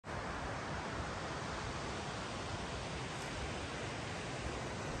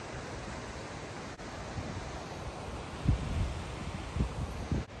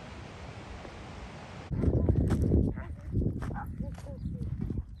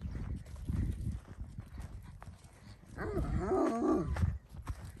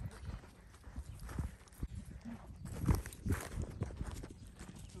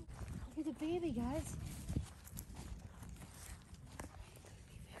baby, guys.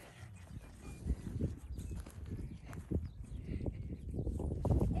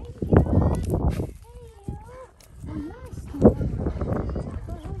 Hey, you. Oh, nice.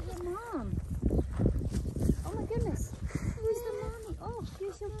 Where's your mom? Oh my goodness. Who's the mommy? Oh,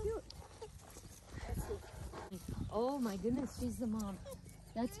 she's so cute. Let's see. Oh my goodness, she's the mom.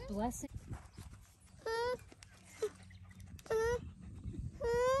 That's Blessing.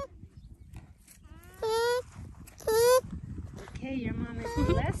 Okay, your mom is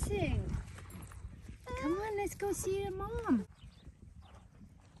Blessing. Come on, let's go see your mom.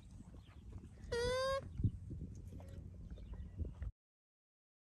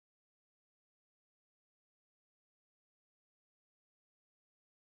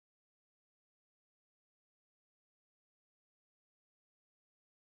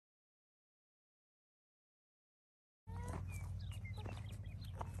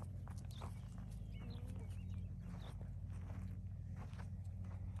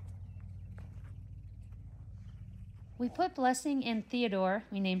 We put Blessing and Theodore,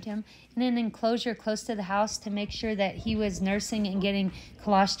 we named him, in an enclosure close to the house to make sure that he was nursing and getting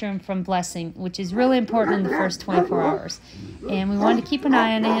colostrum from Blessing, which is really important in the first 24 hours. And we wanted to keep an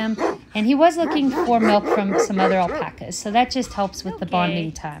eye on him, and he was looking for milk from some other alpacas, so that just helps with the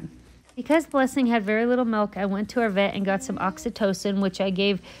bonding time. Because Blessing had very little milk, I went to our vet and got some oxytocin, which I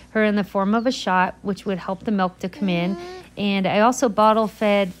gave her in the form of a shot, which would help the milk to come in. And I also bottle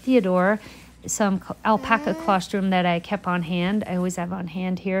fed Theodore some alpaca colostrum that I kept on hand. I always have on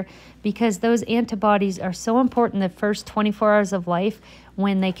hand here because those antibodies are so important the first 24 hours of life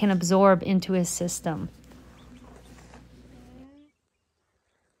when they can absorb into his system.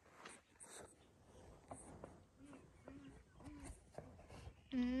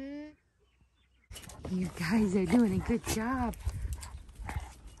 You guys are doing a good job.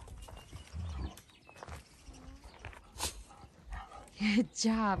 Good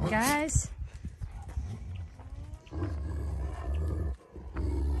job, guys.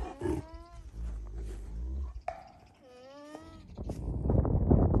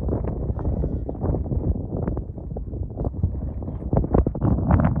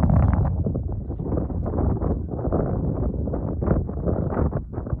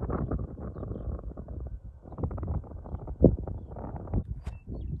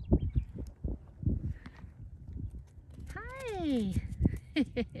 Hi.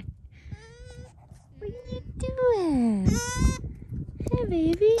 What are you doing? Hey,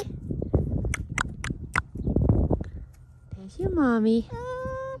 baby. There's your mommy.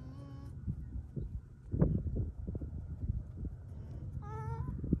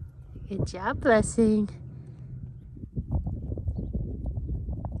 Good job, Blessing.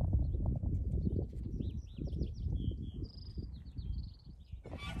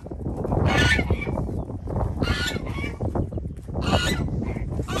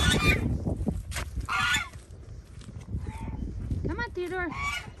 Come on, Theodore.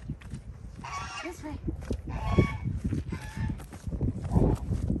 This way.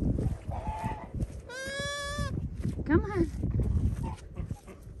 Come on.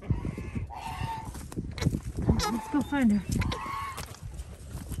 Let's go find her.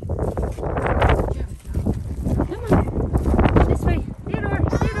 Come on. This way. Theodore,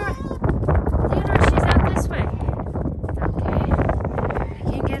 Theodore. Theodore, she's out this way. Okay. I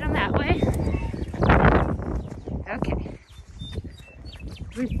can't get him that way. Okay.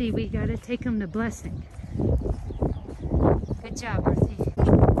 Ruthie, we gotta take him to Blessing. Good job, Ruthie.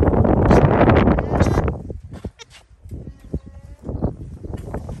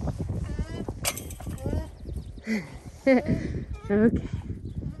 Okay.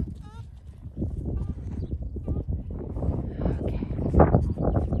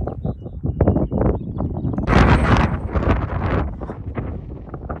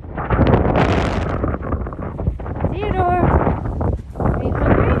 Theodore, are you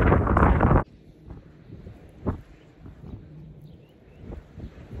hungry?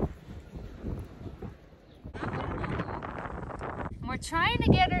 We're trying to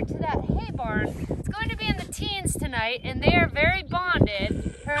get her to that hay barn. It's going to be in the teens tonight, and they are very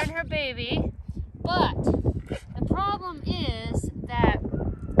bonded, her and her baby. But the problem is that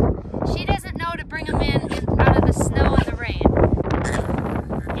she doesn't know to bring them in out of the snow and the rain.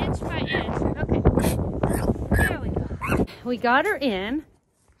 Inch by inch. Okay. There we go. We got her in.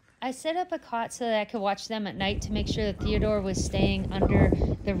 I set up a cot so that I could watch them at night to make sure that Theodore was staying under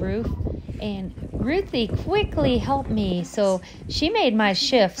the roof. And Ruthie quickly helped me, so she made my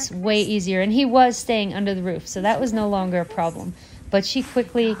shifts way easier, and he was staying under the roof, so that was no longer a problem. But she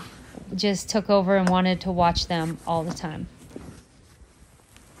quickly just took over and wanted to watch them all the time.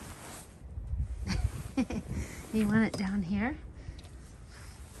 You want it down here?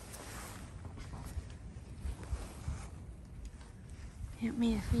 You want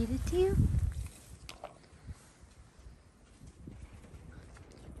me to feed it to you?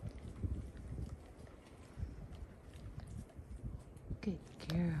 Good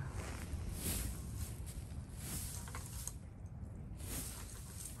girl.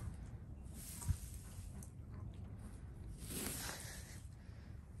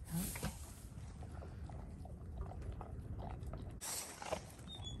 Okay.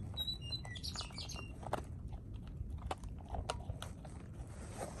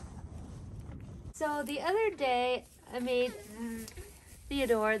 So the other day I made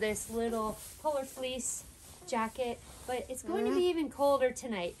Theodore this little polar fleece jacket, but it's going to be even colder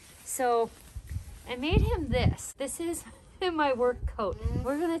tonight. So I made him this. This is my work coat.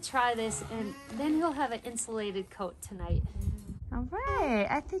 We're gonna try this and then he'll have an insulated coat tonight. All right,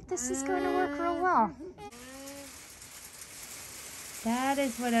 I think this is going to work real well. That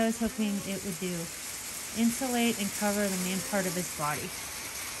is what I was hoping it would do. Insulate and cover the main part of his body.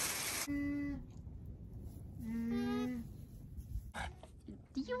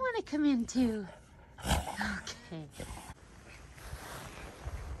 Do you want to come in too? Okay.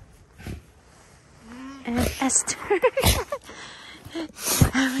 And Esther.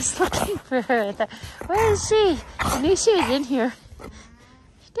 I was looking for her. I thought, where is she? I knew she was in here.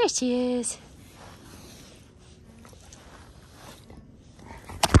 There she is.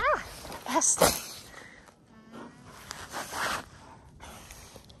 Ah, Esther.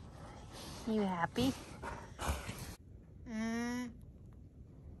 You happy?